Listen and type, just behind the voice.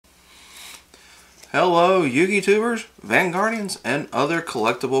Hello, Yu-Gi Tubers, Vanguardians, and other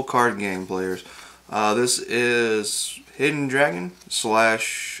collectible card game players. This is Hidden Dragon /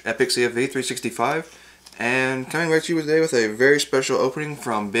 Epic CFV 365, and coming back to you today with a very special opening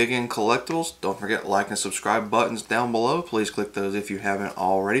from BigN Collectibles. Don't forget like and subscribe buttons down below. Please click those if you haven't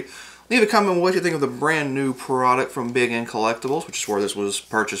already. Leave a comment on what you think of the brand new product from BigN Collectibles, which is where this was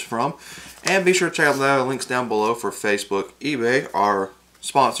purchased from. And be sure to check out the links down below for Facebook, eBay, our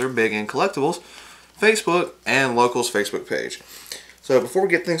sponsor, BigN Collectibles, Facebook, and Locals Facebook page. So before we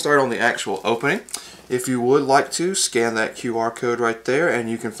get things started on the actual opening, if you would like to scan that QR code right there, and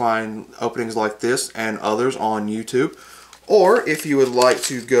you can find openings like this and others on YouTube. Or if you would like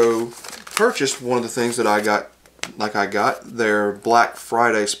to go purchase one of the things that I got, their Black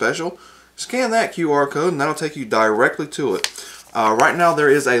Friday special, scan that QR code and that'll take you directly to it. Right now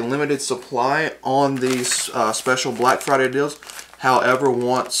there is a limited supply on these special Black Friday deals. However,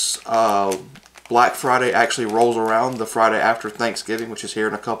 once Black Friday actually rolls around, the Friday after Thanksgiving, which is here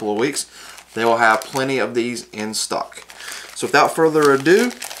in a couple of weeks, they will have plenty of these in stock. So without further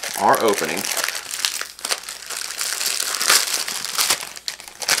ado, our opening.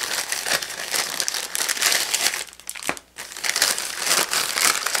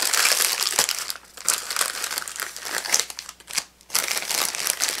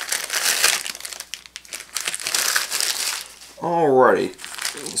 Alrighty.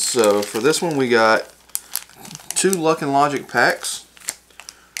 So for this one we got 2 Luck and Logic packs,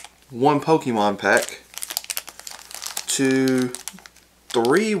 1 Pokemon pack,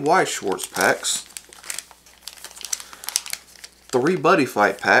 3 Weiss Schwartz packs, 3 Buddy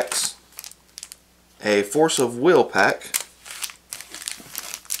Fight packs, a Force of Will pack,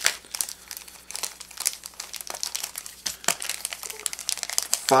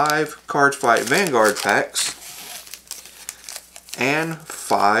 5 Card Fight Vanguard packs, and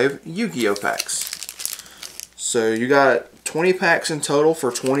 5 Yu-Gi-Oh packs. So you got 20 packs in total for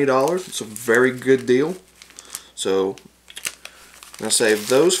 $20. It's a very good deal. So I'm going to save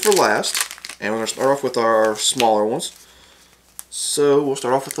those for last, and we're going to start off with our smaller ones. So we'll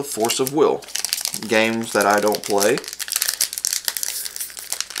start off with the Force of Will. Games that I don't play.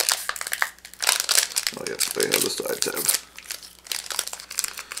 Oh yes, they have the side tab.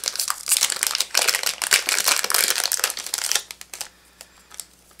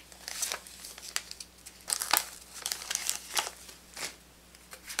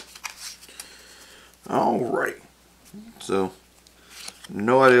 Alright, so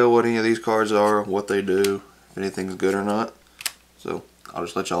no idea what any of these cards are, what they do, if anything's good or not. So I'll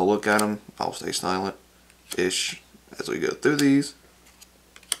just let y'all look at them. I'll stay silent-ish as we go through these.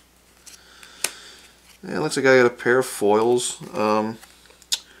 And it looks like I got a pair of foils.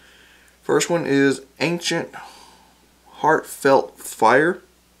 First one is Ancient Heartfelt Fire.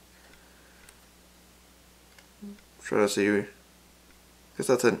 Try to see. I guess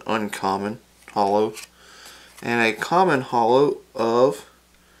that's an uncommon hollow, and a common hollow of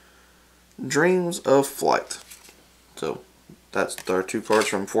Dreams of Flight. So that's our 2 cards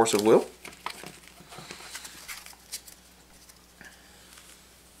from Force of Will.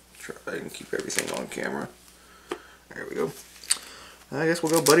 Try and keep everything on camera. There we go. I guess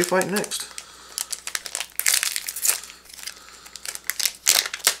we'll go Buddy Fight next.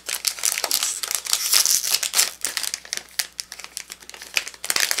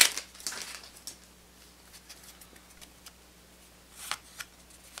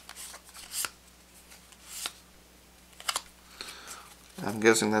 I'm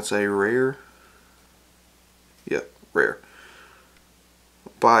guessing that's a rare. Yep, rare.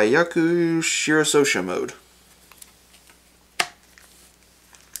 By Yaku Shirisosha mode.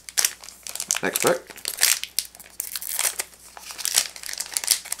 Next pack.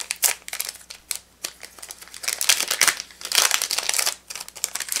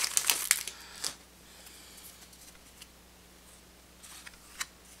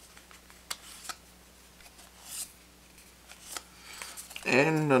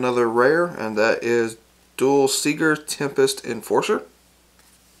 And another rare, and that is Dual Seeger Tempest Enforcer.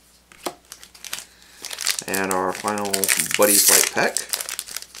 And our final Buddy Fight pack.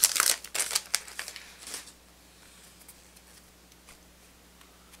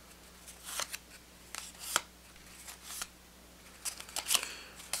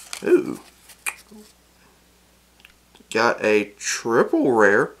 Ooh. Got a triple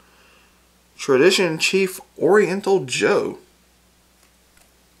rare Tradition Chief Oriental Joe.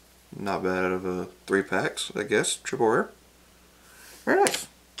 Not bad out of 3 packs, I guess. Triple rare. Very nice.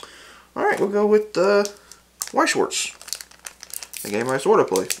 Alright, we'll go with Weiss Schwartz. A game I sort of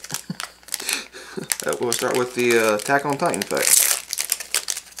play. We'll start with the Attack on Titan pack.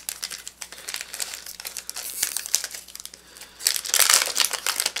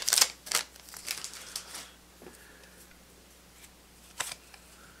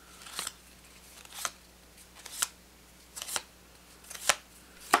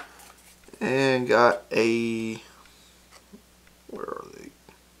 And got a, where are they?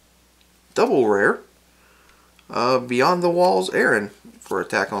 Double rare. Beyond the Walls Aaron for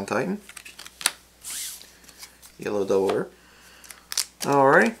Attack on Titan. Yellow double rare.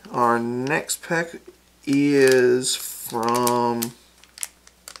 Alright, our next pack is from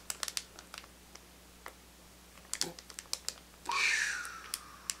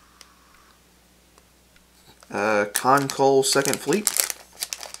Concol Second Fleet.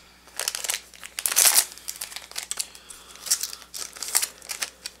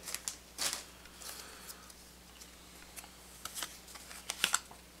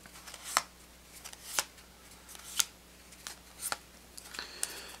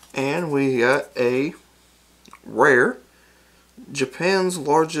 And we got a rare Japan's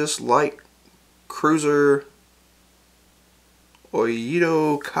largest light cruiser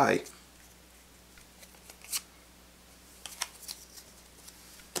Oido Kai.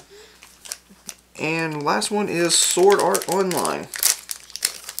 And last one is Sword Art Online.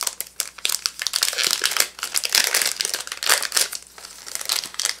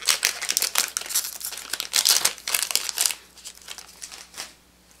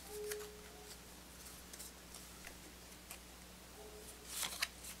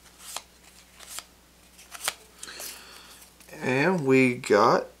 And we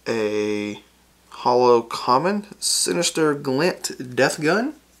got a Holo Common Sinister Glint Death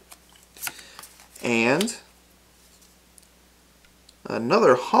Gun. And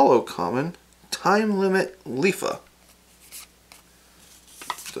another Holo Common Time Limit Lifa.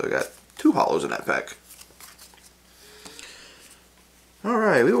 So I got 2 holos in that pack.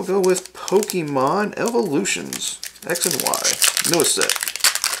 Alright, we will go with Pokemon Evolutions X and Y. Newest set.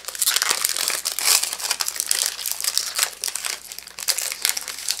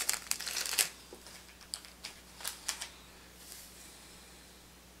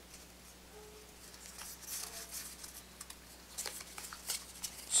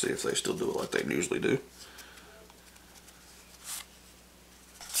 See if they still do it like they usually do.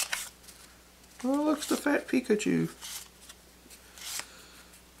 Oh, looks the fat Pikachu.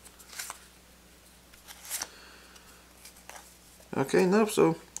 Okay, nope,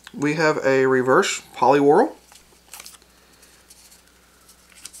 so we have a reverse Poliwhirl.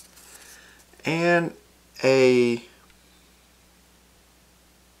 And a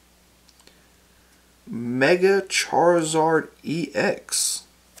Mega Charizard EX.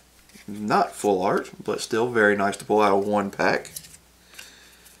 Not full art, but still very nice to pull out of one pack.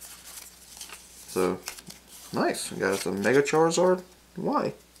 So, nice. We got us a Mega Charizard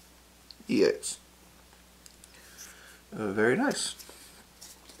Y EX. Very nice.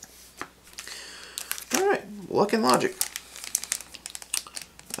 Alright, Luck and Logic.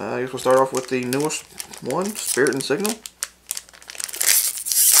 I guess we'll start off with the newest one, Spirit and Signal.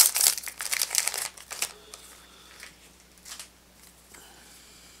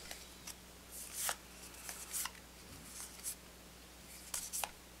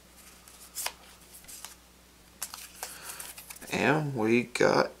 And we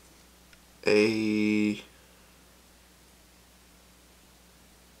got a,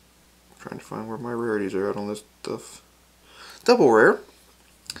 trying to find where my rarities are at on this stuff. Double rare.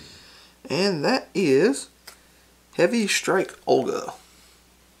 And that is Heavy Strike Olga.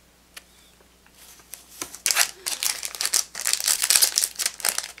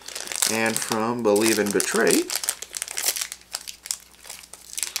 And from Believe and Betray,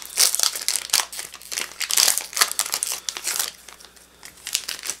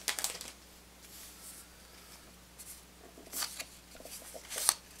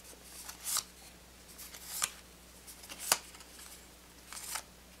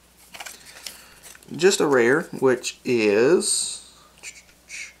 just a rare, which is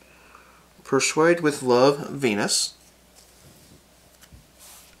Persuade with Love Venus.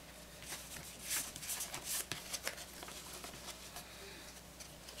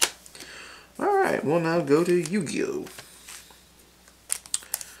 Alright, we'll now go to Yu-Gi-Oh!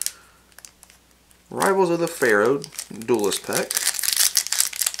 Rivals of the Pharaoh Duelist Pack.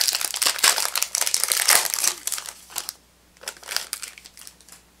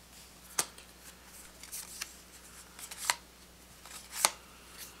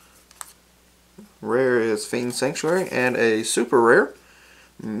 Rare is Fiend Sanctuary, and a super rare,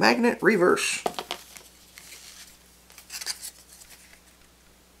 Magnet Reverse.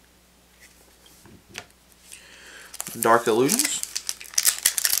 Dark Illusions.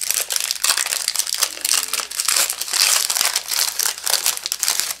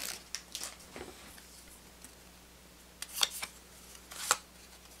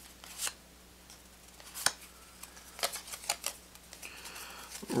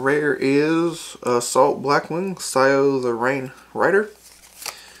 rare is Assault Blackwing, Sio the Rain Rider,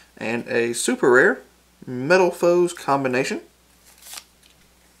 and a super rare Metal Foes combination.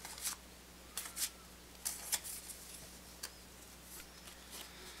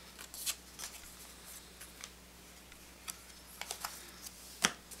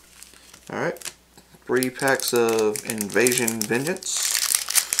 Alright, 3 packs of Invasion Vengeance.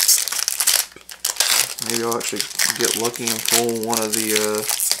 Maybe I'll actually get lucky and pull one of the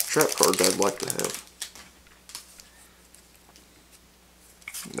trap cards I'd like to have.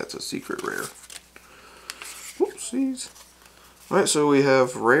 That's a secret rare. Whoopsies. Alright, so we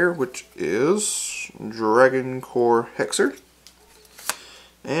have rare, which is Dragon Core Hexer,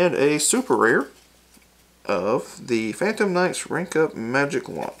 and a super rare of the Phantom Knights Rank Up Magic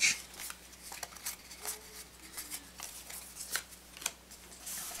Launch.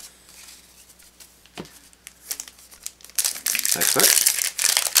 Next pack.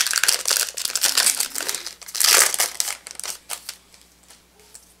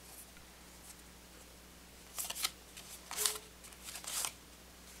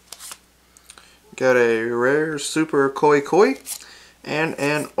 Got a rare Super Koi Koi and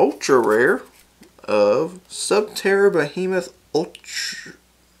an ultra rare of Subterra Behemoth Ultra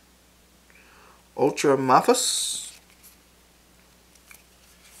Maphus.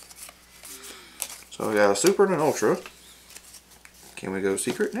 So we got a super and an ultra. Can we go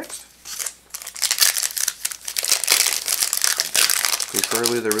secret next?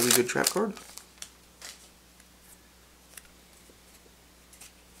 Preferably the really good trap card.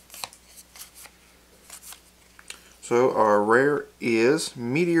 So our rare is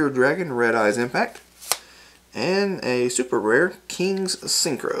Meteor Dragon Red Eyes Impact, and a super rare King's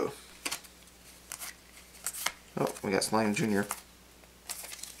Synchro. Oh, we got Slime Jr.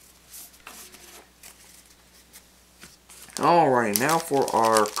 Alrighty, now for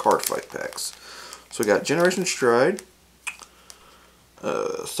our card fight packs. So we got Generation Stride,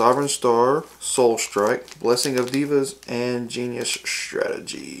 Sovereign Star, Soul Strike, Blessing of Divas, and Genius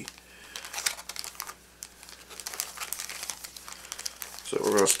Strategy. So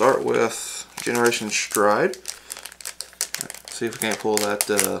we're going to start with Generation Stride. See if we can't pull that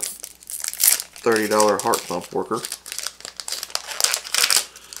 $30 Heart Pump Worker.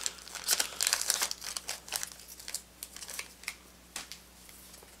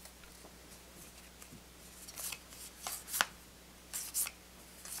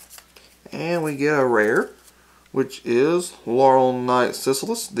 And we get a rare, which is Laurel Knight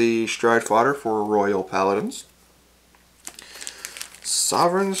Sisyphus, the Stride Fighter for Royal Paladins.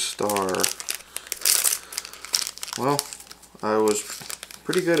 Sovereign Star. Well, I was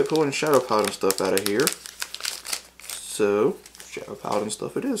pretty good at pulling Shadow Paladin stuff out of here. So, Shadow Paladin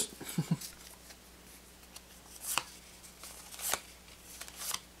stuff it is.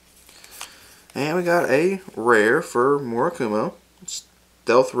 And we got a rare for Murakumo.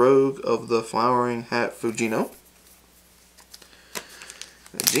 Stealth Rogue of the Flowering Hat Fujino.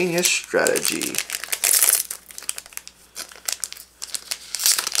 Genius Strategy.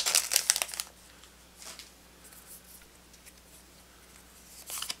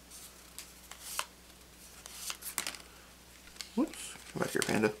 Whoops, come back here,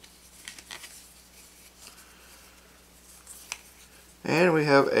 Panda. And we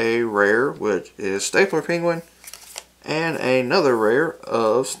have a rare, which is Stapler Penguin, and another rare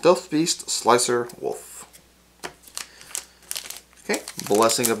of Stealth Beast Slicer Wolf. Okay,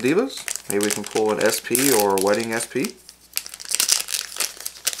 Blessing of Divas. Maybe we can pull an SP or a Wedding SP.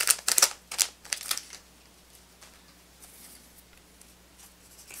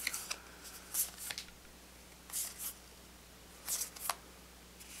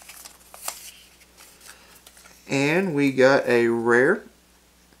 And we got a rare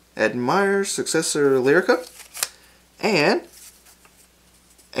Admire Successor Lyrica, and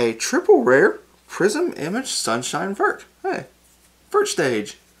a triple rare Prism Image Sunshine Vert. Hey, Vert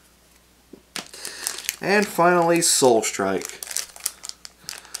Stage. And finally, Soul Strike.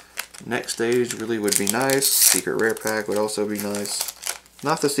 Next stage really would be nice. Secret Rare Pack would also be nice.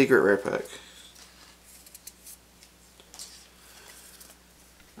 Not the Secret Rare Pack.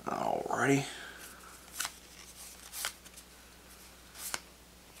 Alrighty.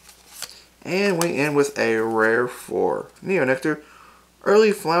 And we end with a rare for Neo Nectar,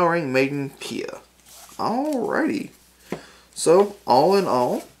 Early Flowering Maiden Pia. Alrighty. So, all in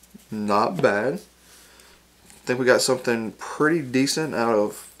all, not bad. I think we got something pretty decent out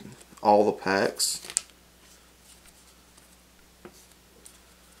of all the packs.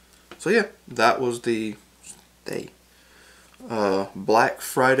 So yeah, that was the Black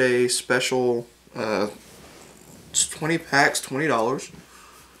Friday special. 20 packs, $20.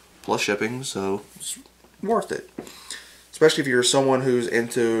 plus shipping, so it's worth it. Especially if you're someone who's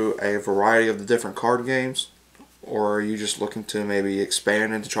into a variety of the different card games, or are you just looking to maybe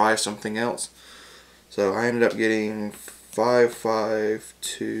expand and to try something else. So I ended up getting 5, 5,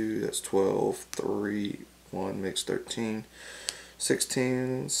 2, that's 12, 3, 1 makes 13,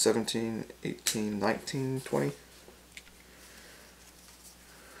 16, 17, 18, 19, 20.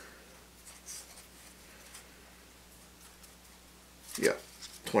 Yeah,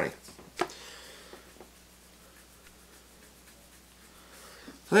 20.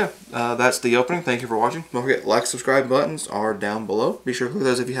 So yeah, that's the opening. Thank you for watching. Don't forget, like, subscribe buttons are down below. Be sure to click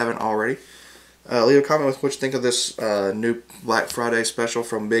those if you haven't already. Leave a comment with what you think of this new Black Friday special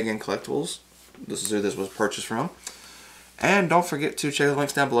from BigN Collectibles. This is who this was purchased from. And don't forget to check the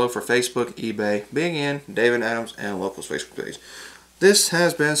links down below for Facebook, eBay, BigN, David Adams, and Locals Facebook page. This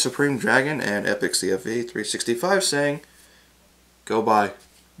has been Supreme Dragon and Epic CFV 365 saying, go buy.